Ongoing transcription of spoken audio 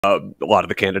A lot of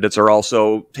the candidates are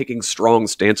also taking strong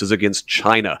stances against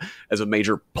China as a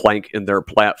major plank in their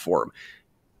platform.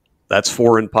 That's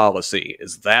foreign policy.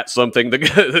 Is that something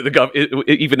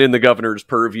even in the governor's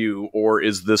purview, or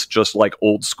is this just like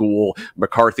old school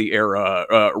McCarthy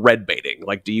era red baiting?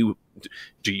 Like, do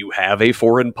you have a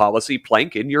foreign policy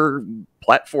plank in your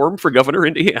platform for Governor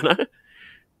Indiana?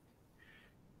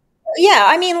 Yeah,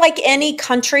 I mean, like any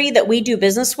country that we do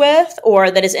business with or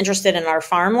that is interested in our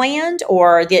farmland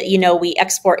or that, we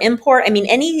export import. I mean,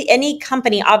 any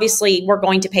company, obviously, we're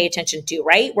going to pay attention to,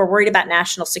 right? We're worried about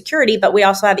national security, but we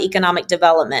also have economic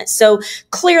development. So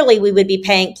clearly we would be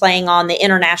playing on the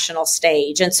international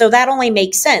stage. And so that only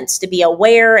makes sense to be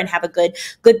aware and have a good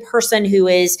person who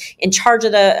is in charge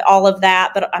of all of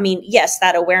that. But I mean, yes,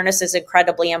 that awareness is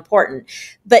incredibly important.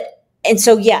 And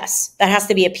so, yes, that has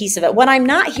to be a piece of it. What I'm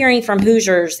not hearing from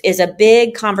Hoosiers is a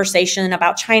big conversation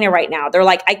about China right now. They're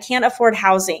like, I can't afford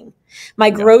housing.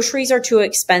 My groceries are too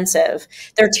expensive.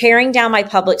 They're tearing down my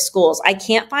public schools. I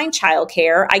can't find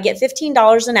childcare. I get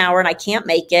 $15 an hour and I can't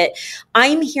make it.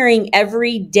 I'm hearing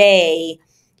every day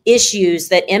issues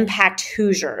that impact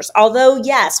Hoosiers. Although,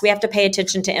 yes, we have to pay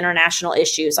attention to international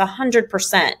issues,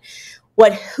 100%.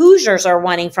 What Hoosiers are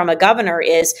wanting from a governor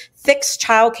is fix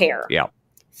childcare. Yeah.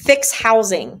 Fix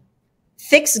housing,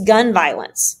 fix gun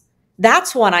violence.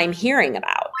 That's what I'm hearing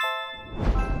about.